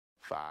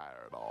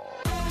fire at all.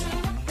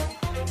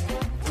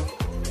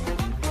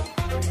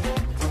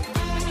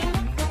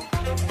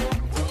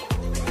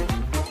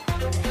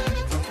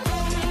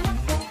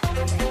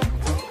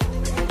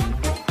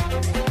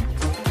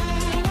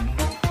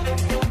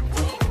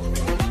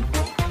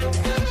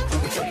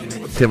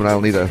 Tim and I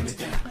will need a...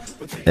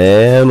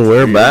 And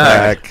we're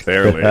back.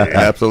 Barely.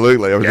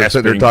 Absolutely. I was just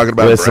sitting there talking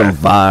about with some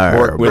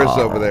fire. Chris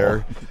over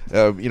there.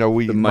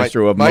 We might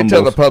maestro of tell the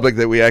mumbles. public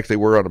that we actually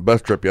were on a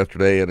bus trip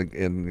yesterday,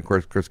 and of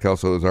course Chris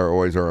Kelso is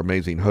always our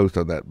amazing host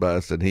on that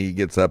bus, and he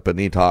gets up and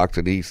he talks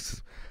and he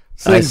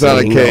sings on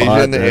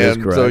occasion,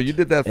 and so you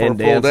did that for and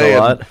a full day, a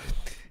lot.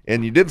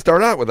 and you didn't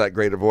start out with that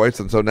great a voice,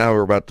 and so now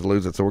we're about to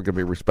lose it, so we're going to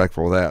be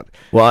respectful of that.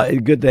 Well,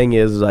 the good thing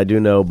is I do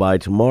know by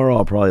tomorrow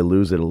I'll probably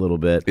lose it a little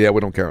bit. Yeah, we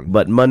don't care.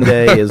 But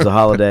Monday is the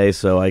holiday,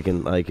 so I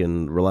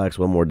can relax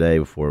one more day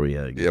before we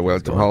yeah, well,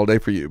 it's a holiday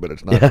for you, but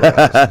it's not for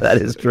us. That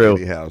is true.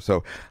 Anyhow,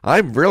 so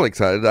I'm really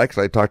excited.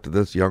 Actually, I talked to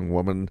this young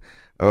woman,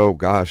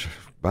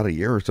 about a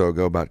year or so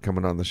ago about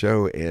coming on the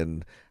show,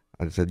 and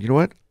I said, you know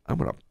what? I'm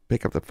going to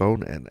pick up the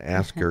phone and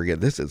ask her again.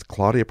 This is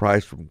Claudia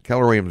Price from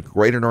Keller Williams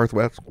Greater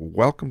Northwest.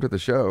 Welcome to the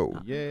show.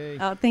 Yay.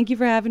 Oh, thank you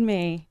for having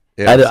me.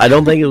 Yes. I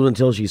don't think it was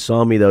until she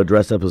saw me, though,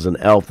 dressed up as an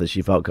elf that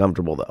she felt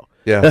comfortable, though.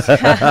 Yes.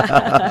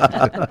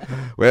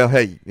 Well,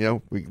 hey,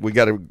 we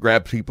got to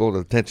grab people's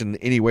attention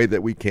any way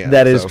that we can.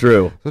 That is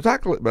true. So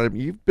talk about,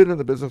 you've been in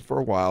the business for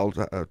a while.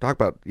 Talk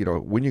about,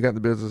 when you got in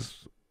the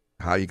business,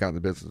 how you got in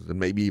the business, and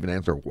maybe even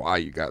answer why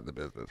you got in the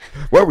business.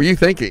 What were you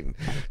thinking?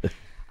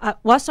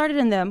 Well, I started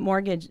in the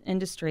mortgage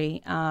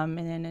industry, and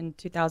then in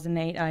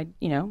 2008,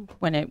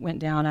 when it went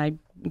down, I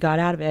got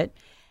out of it,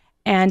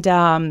 and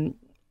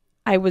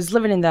I was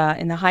living in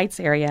the Heights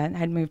area and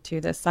had moved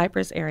to the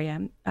Cypress area.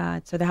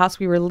 So the house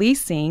we were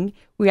leasing,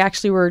 we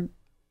actually were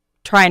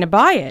trying to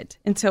buy it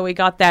until we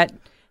got that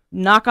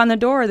knock on the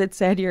door that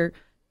said your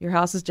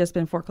house has just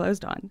been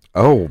foreclosed on.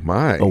 Oh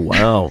my! Oh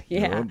wow!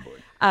 Yeah.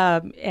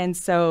 And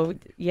so,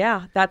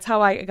 that's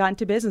how I got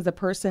into business. The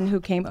person who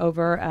came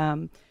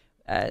over,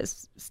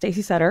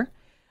 Stacy Sutter,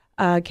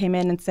 came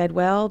in and said,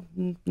 well,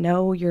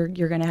 no, you're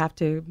going to have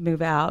to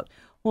move out.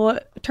 Well,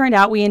 it turned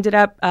out we ended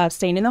up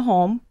staying in the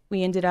home.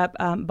 We ended up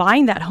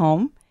buying that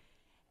home.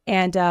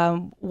 And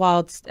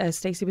while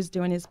Stacy was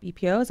doing his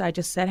BPOs, I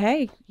just said,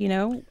 hey,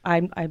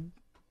 I'm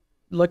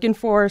looking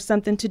for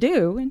something to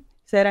do. And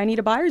said, I need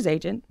a buyer's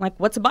agent. I'm like,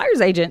 what's a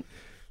buyer's agent?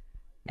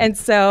 And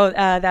so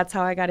that's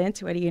how I got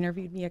into it. He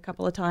interviewed me a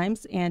couple of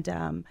times. And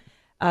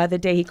the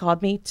day he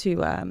called me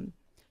to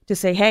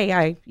say, hey,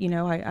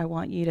 I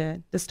want you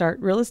to start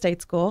real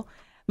estate school.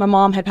 My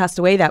mom had passed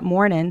away that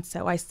morning,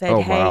 so I said,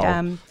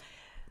 wow.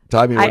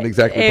 Timing wasn't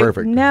exactly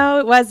perfect. No,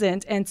 it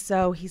wasn't. And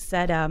so he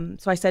said,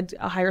 so I said,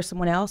 I'll hire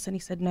someone else. And he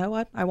said,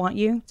 no, I want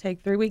you.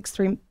 Take 3 weeks,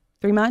 3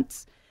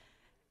 months.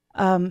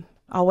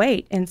 I'll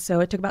wait. And so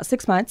it took about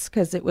 6 months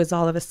because it was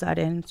all of a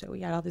sudden. So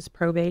we had all these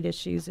probate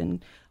issues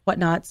and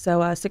whatnot.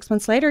 So 6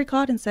 months later, he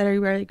called and said, are you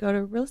ready to go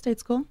to real estate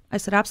school? I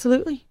said,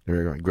 absolutely.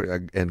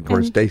 And of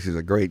course, Stacy's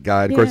a great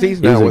guy. Of course, Yeah.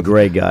 he's now He's a with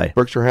great guy.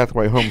 Berkshire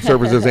Hathaway Home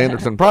Services,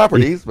 Anderson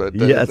Properties, but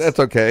Yes. that's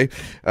okay.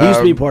 He used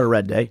to be part of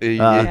Red Day. He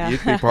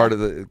used to be part of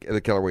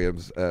the Keller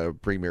Williams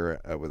premier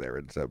over there.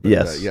 And so, but,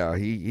 Yes.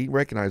 he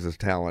recognizes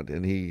talent,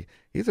 and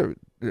he's a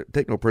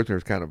take no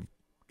prisoners kind of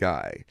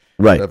guy.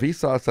 Right. So if he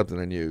saw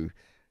something in you,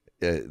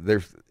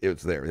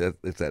 it's there.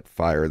 It's that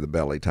fire in the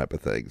belly type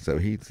of thing. So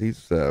he's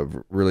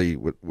really,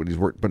 when he's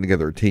putting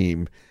together a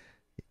team,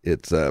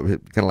 it's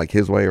kind of like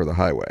his way or the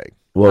highway.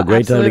 Well,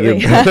 great time Absolutely.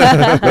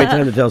 great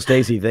time to tell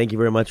Stacy, thank you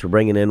very much for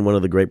bringing in one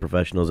of the great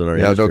professionals in our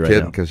industry. No right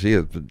kidding, now. because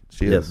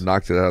she has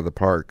knocked it out of the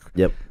park.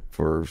 Yep.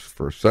 For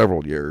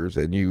several years,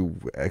 and you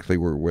actually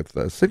were with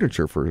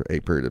Signature for a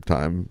period of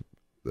time,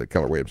 the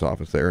Keller Williams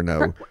office there.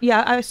 No,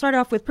 Yeah, I started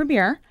off with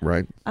Premier,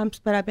 right?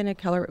 but I've been at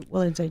Keller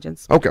Williams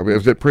Agents. Okay, it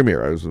was at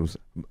Premier. I was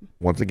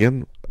once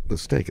again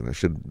mistaken. I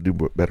should do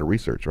better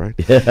research, right?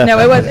 No,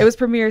 it was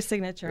Premier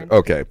Signature.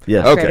 Okay,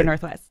 Yeah. Greater okay,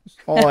 Northwest.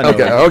 All I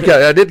know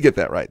okay. I did get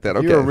that right then.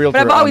 Okay, You're a realtor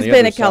But I've on always the been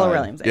other at Keller side.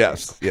 Williams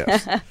Agents.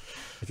 yes.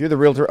 If you're the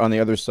realtor on the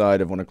other side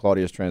of one of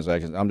Claudia's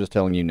transactions, I'm just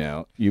telling you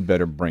now, you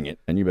better bring it,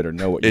 and you better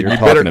know what And you're you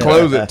talking better about.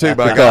 close it too,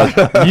 by God.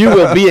 Because you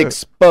will be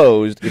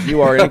exposed if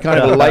you are any kind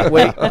of a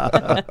lightweight.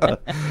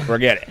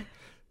 Forget it.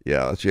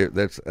 Yeah,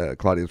 that's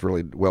Claudia's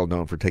really well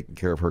known for taking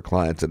care of her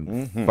clients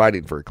and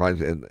fighting for her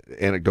clients. And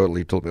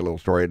anecdotally told me a little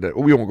story. And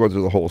we won't go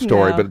through the whole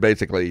story, No. but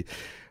basically,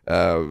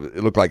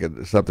 it looked like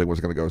something was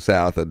going to go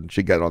south. And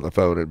she got on the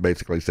phone and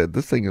basically said,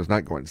 "This thing is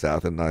not going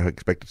south, and I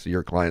expect to see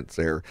your clients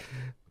there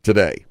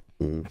today."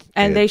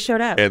 And they showed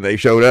up. And they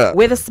showed up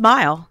With a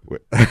smile.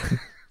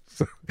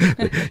 So,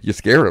 you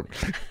scared them.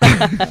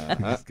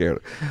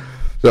 Scared them.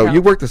 So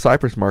you work the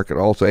Cypress market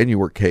also, and you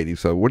work Katy.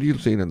 So what are you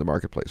seeing in the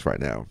marketplace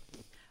right now?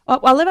 Well,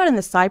 I live out in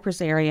the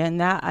Cypress area,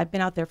 and I've been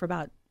out there for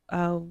about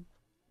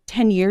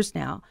 10 years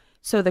now.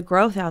 So the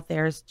growth out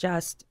there is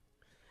just,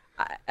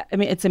 I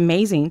mean, it's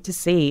amazing to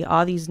see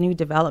all these new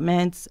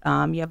developments.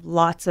 You have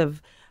lots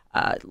of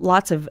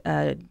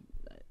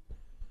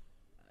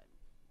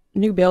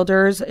new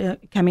builders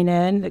coming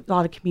in, a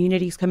lot of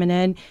communities coming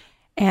in,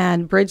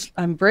 And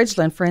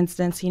Bridgeland, for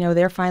instance,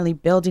 they're finally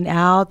building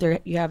out.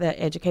 You have that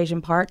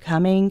education park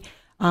coming.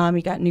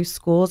 You got new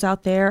schools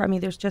out there. I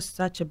mean, there's just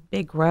such a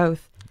big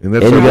growth. And you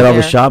got all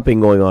the shopping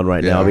going on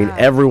right now. I mean,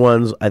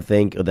 everyone's, I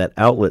think, at that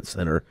outlet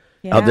center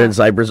out there in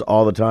Cypress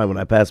all the time. When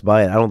I pass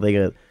by it, I don't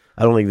think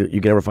that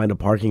you can ever find a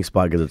parking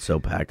spot because it's so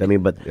packed. I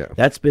mean, but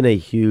that's been a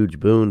huge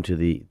boon to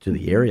the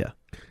area.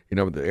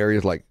 The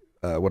areas like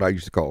what I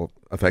used to call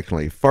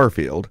affectionately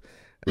Farfield,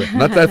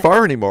 not that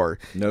far anymore.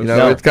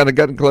 It's kind of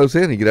gotten close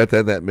in. You get out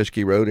to that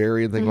Mischke Road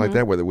area and things like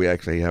that, where we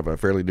actually have a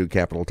fairly new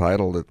Capitol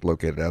title that's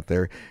located out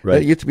there.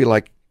 Right. It used to be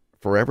like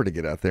forever to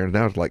get out there, and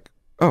now it's like,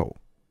 oh,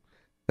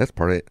 that's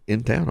part of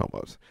in town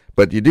almost.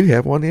 But you do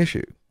have one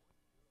issue: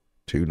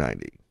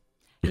 290.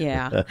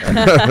 Yeah.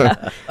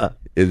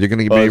 Is there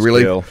going to be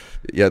really? Bill.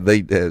 Yeah,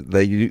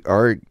 they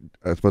are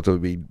supposed to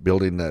be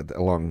building that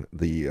along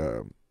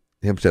the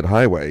Hempstead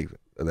Highway,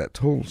 that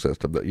toll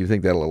system. That you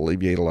think that'll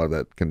alleviate a lot of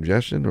that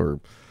congestion, or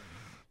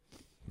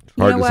it's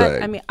hard to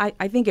say. I mean,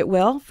 I think it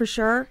will for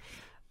sure.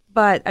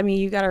 But I mean,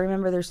 you got to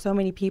remember, there's so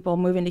many people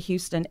moving to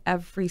Houston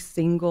every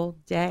single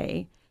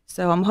day.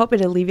 So I'm hoping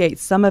to alleviate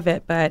some of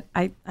it, but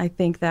I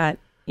think that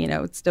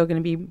it's still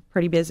going to be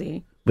pretty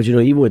busy. But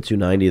even with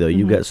 290 though,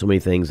 you've got so many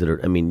things that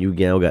are. I mean, you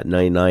now got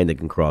 99 that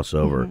can cross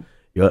over.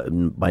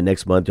 By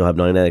next month, you'll have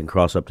 99 that can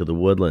cross up to the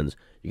Woodlands.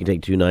 You can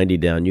take 290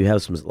 down. You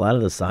have a lot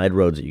of the side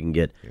roads that you can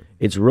get. Yeah.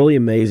 It's really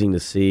amazing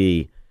to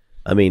see.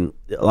 I mean,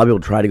 a lot of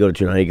people try to go to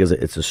 290 because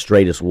it's the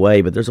straightest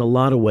way, but there's a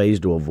lot of ways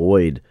to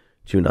avoid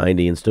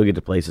 290 and still get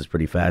to places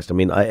pretty fast. I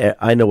mean,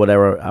 I know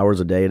whatever hours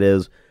a day it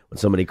is. When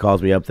somebody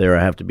calls me up there,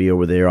 I have to be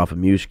over there off of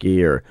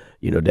Muschke or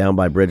down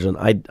by Bridgeland.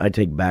 I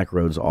take back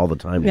roads all the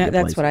time. Yeah,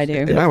 that's places. What I do.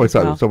 And I always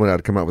thought someone had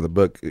to come out with a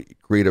book,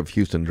 Creed of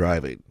Houston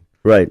Driving.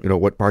 Right.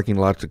 What parking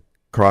lots to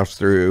cross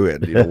through,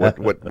 and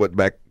what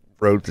back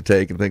roads to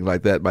take and things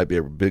like that might be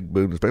a big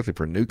boon, especially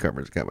for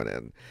newcomers coming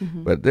in.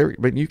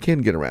 But you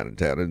can get around in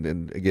town,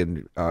 and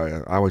again,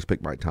 I always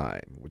pick my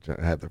time, which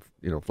I have the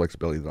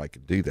flexibility that I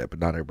can do that, but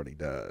not everybody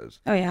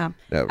does. Oh yeah.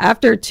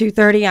 After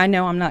 2:30, I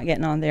know I'm not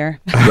getting on there.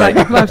 Right.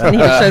 I need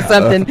to show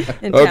something.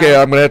 In okay,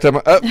 town. I'm gonna have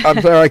to.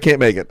 I'm sorry, I can't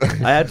make it.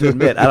 I have to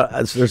admit,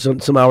 there's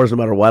some hours, no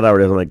matter what hour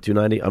it is, I'm like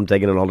 290. I'm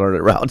taking an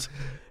alternate route.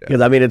 Because,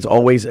 I mean, it's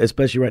always,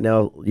 especially right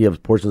now, you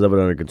have portions of it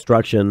under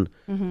construction,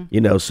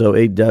 so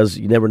it does,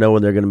 you never know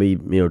when they're going to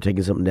be,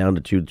 taking something down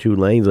to two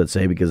lanes, let's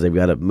say, because they've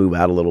got to move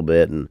out a little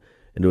bit and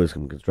doing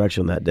some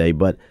construction that day.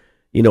 But,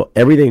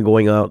 everything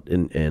going out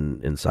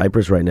in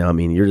Cypress right now, I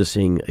mean, you're just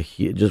seeing,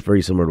 just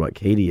very similar to what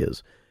Katy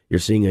is, you're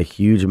seeing a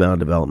huge amount of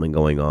development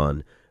going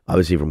on,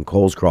 obviously from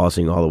Coles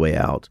Crossing all the way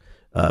out,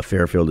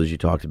 Fairfield, as you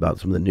talked about,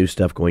 some of the new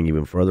stuff going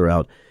even further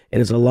out. And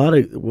it's a lot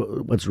of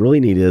what's really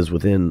neat is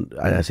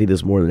I see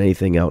this more than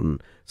anything out in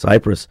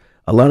Cypress,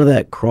 a lot of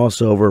that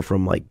crossover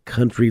from like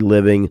country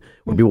living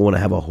where people want to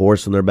have a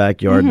horse in their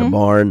backyard in a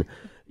barn.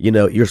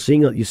 You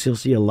still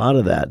see a lot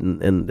of that,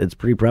 and it's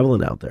pretty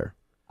prevalent out there.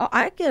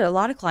 I get a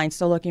lot of clients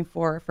still looking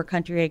for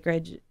country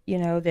acreage,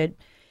 that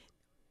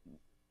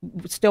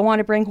still want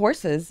to bring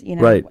horses,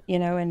 right.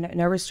 And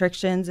no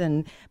restrictions,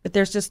 but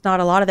there's just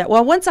not a lot of that.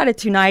 Well, one side of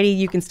 290,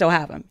 you can still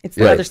have them. It's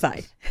the other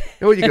side.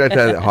 You get out to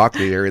that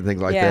Hockley area and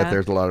things like that.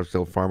 There's a lot of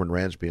still farm and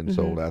ranch being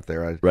sold out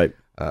there. Right.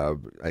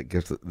 I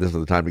guess this is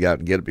the time to get out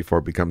and get it before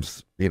it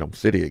becomes,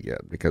 city again,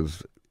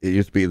 because it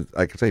used to be,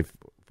 like I say,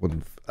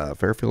 when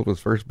Fairfield was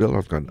first built, I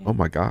was going, oh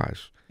my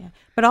gosh. Yeah.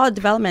 But all the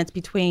developments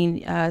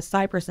between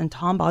Cypress and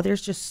Tomball,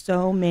 there's just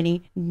so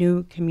many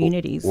new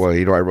communities. Well,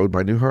 I rode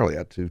my new Harley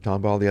out to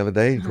Tomball the other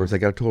day. Of course, they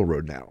got a toll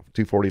road now.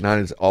 249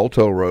 is all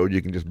toll road.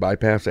 You can just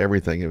bypass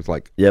everything. It was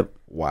like,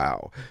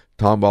 wow.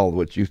 Tomball,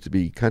 which used to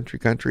be country,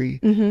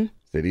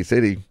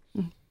 city.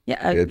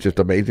 Yeah, it's just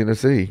amazing to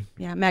see.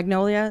 Yeah,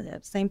 Magnolia,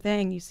 same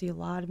thing. You see a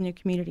lot of new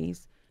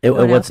communities.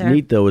 And what's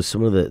neat though is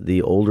some of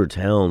the older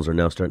towns are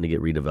now starting to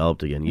get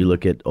redeveloped again. You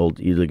look at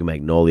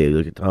Magnolia, you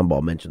look at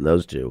Tomball. Mentioned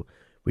those two.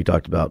 We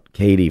talked about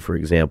Katy, for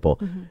example.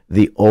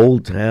 The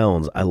old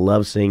towns, I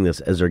love seeing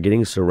this as they're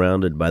getting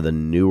surrounded by the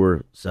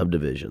newer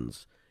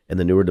subdivisions and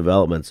the newer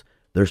developments.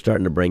 They're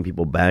starting to bring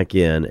people back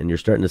in, and you're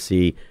starting to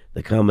see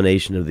the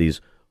combination of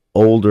these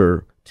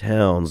older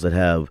towns that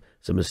have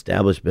some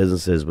established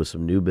businesses with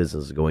some new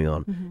businesses going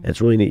on. And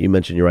it's really neat. You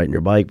mentioned you're riding your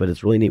bike, but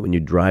it's really neat when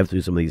you drive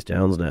through some of these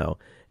towns now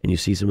and you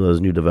see some of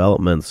those new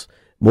developments.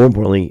 More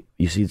importantly,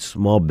 you see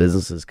small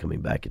businesses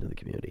coming back into the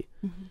community.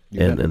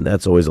 And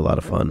that's always a lot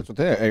of fun. That's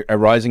what a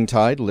rising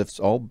tide lifts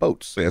all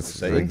boats.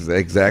 That's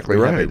exactly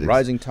right. A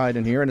rising tide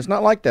in here, and it's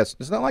not like this.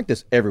 It's not like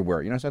this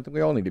everywhere. So I think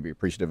we all need to be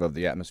appreciative of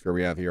the atmosphere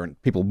we have here and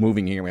people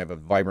moving here. We have a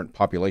vibrant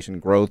population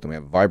growth, and we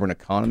have a vibrant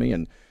economy,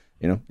 and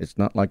it's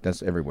not like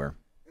this everywhere.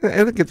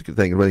 I think it's a good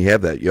thing. When you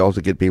have that, you also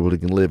get people who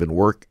can live and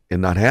work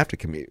and not have to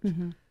commute.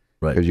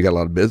 Right. Because you got a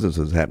lot of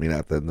businesses happening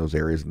out there in those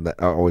areas, and I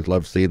always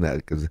love seeing that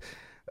because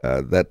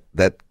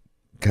that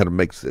kind of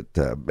makes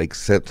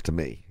sense to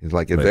me. It's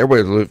like if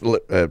everybody's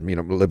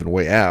living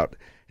way out,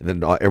 and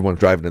then everyone's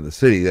driving in the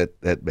city,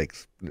 that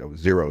makes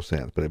zero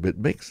sense. But if it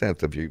makes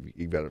sense, if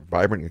you've got a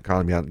vibrant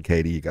economy out in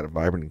Katy, you got a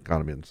vibrant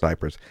economy in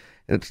Cypress,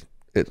 and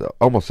it's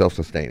almost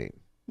self-sustaining.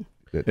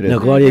 It Now,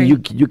 is. Claudia, I you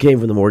agree. you came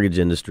from the mortgage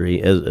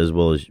industry as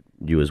well as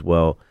you as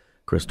well,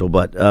 Crystal.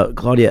 But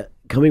Claudia,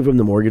 coming from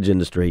the mortgage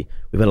industry,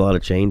 we've had a lot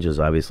of changes,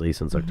 obviously,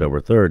 since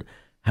October 3rd.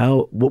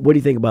 What do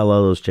you think about a lot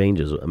of those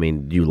changes? I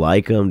mean, do you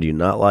like them? Do you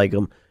not like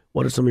them?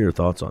 What are some of your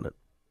thoughts on it?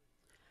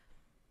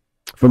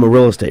 From a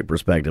real estate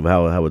perspective,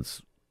 how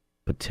it's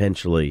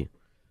potentially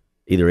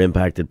either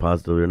impacted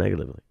positively or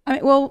negatively. I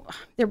mean, well,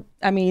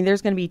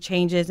 there's going to be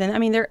changes, and I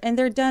mean,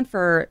 they're done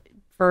for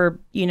for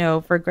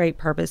great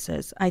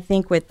purposes. I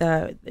think with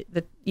the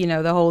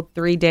the whole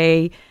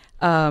 3-day,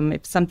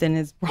 if something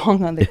is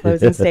wrong on the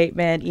closing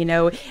statement,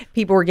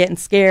 people were getting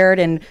scared,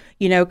 and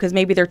because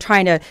maybe they're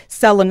trying to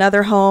sell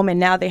another home, and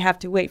now they have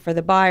to wait for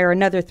the buyer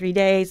another 3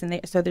 days, and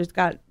so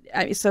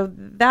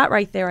that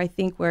right there, I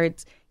think where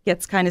it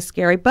gets kind of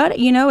scary, but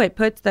it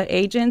puts the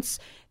agents,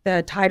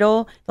 the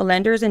title, the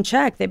lenders in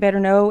check. They better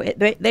know,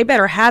 they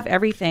better have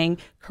everything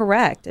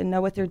correct and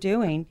know what they're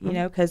doing,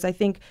 because I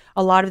think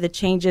a lot of the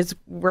changes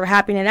were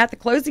happening at the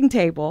closing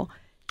table.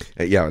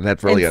 Yeah, and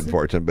that's really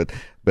unfortunate.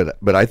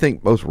 But I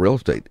think most real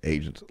estate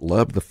agents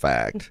love the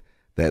fact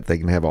that they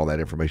can have all that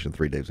information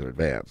 3 days in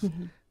advance.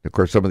 Mm-hmm. Of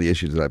course, some of the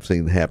issues that I've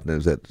seen happen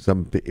is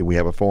that we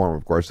have a form,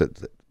 of course,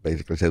 that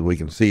basically says we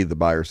can see the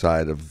buyer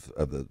side of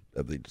the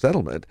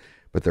settlement,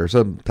 but there are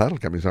some title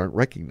companies that aren't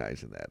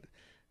recognizing that.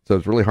 So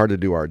it's really hard to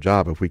do our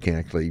job if we can't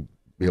actually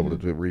be able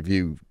to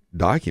review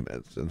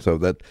documents. And so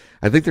that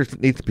I think there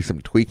needs to be some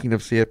tweaking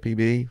of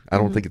CFPB. I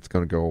don't think it's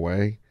going to go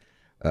away,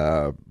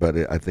 but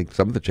I think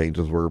some of the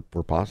changes were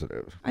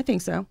positive, I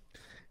think so.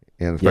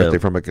 and especially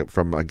from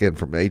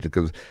an agent.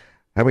 Because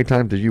how many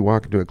times did you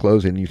walk into a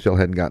closing and you still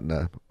hadn't gotten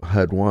a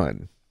HUD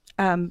 1?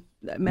 A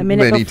minute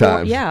Many before,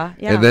 times, yeah.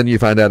 and then you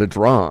find out it's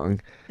wrong.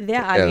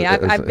 Yeah, I mean,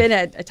 I've been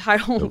at a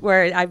title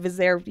where I was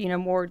there,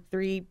 more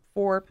 3,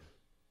 4,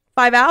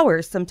 5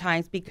 hours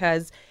sometimes,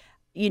 because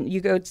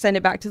you go send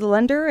it back to the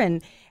lender,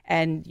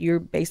 and you're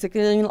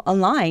basically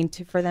online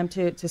for them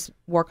to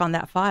work on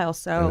that file.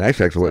 So And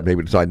actually, what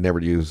maybe decide never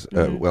to use.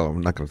 Well,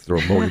 I'm not going to throw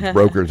mortgage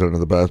brokers under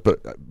the bus,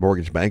 but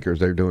mortgage bankers,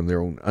 they're doing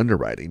their own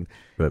underwriting.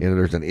 Right. And if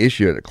there's an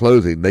issue at a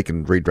closing, they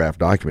can redraft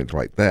documents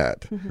like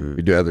that.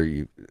 You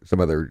do some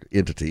other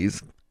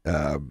entities,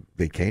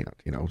 they can't.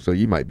 So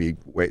you might be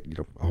wait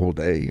a whole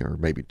day or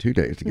maybe 2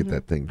 days to get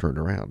that thing turned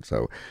around.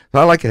 So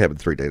I like to have it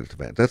 3 days in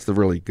advance. That's the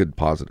really good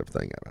positive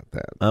thing about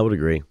that. I would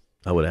agree.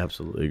 I would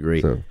absolutely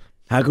agree. So,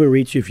 How can we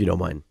reach you if you don't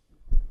mind?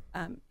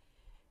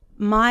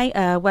 my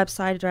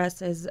website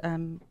address is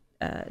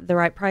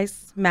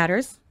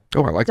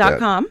therightpricematters.com. I like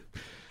that. Love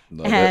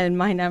it. And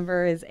my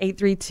number is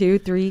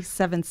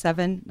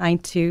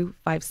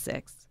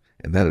 832-377-9256.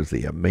 And that is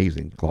the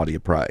amazing Claudia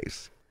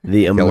Price.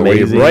 The Keller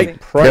Williams, amazing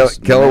Right price.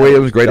 Keller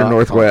Williams, Greater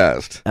Matters.com.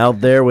 Northwest. out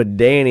there with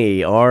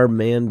Danny, our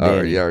man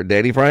Danny. Yeah,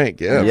 Danny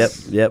Frank.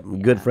 Yes. Yep.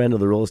 Good friend of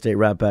the Real Estate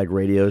Rat Pack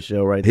radio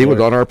show right He there. was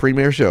on our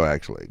premiere show,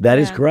 actually. That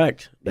is Yeah.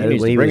 correct. That He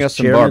is needs when to he bring was us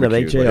some chairman of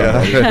barbecue,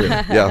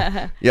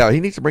 HAL. Yeah, he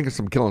needs to bring us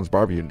some Killen's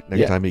barbecue next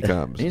Yeah. time he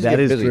comes. He needs to That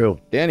get is busy.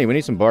 true. Danny, we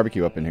need some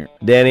barbecue up in here.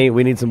 Danny,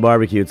 we need some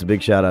barbecue. It's a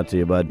big shout out to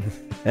you, bud.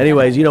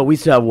 Anyways, we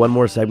still have one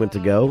more segment to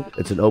go.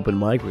 It's an open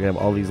mic. We're going to have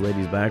all these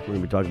ladies back. We're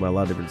going to be talking about a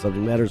lot of different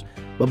subject matters.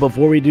 But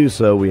before we do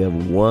so, we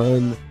have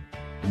one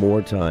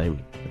more time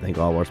to thank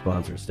all of our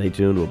sponsors. Stay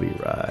tuned. We'll be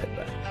right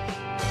back.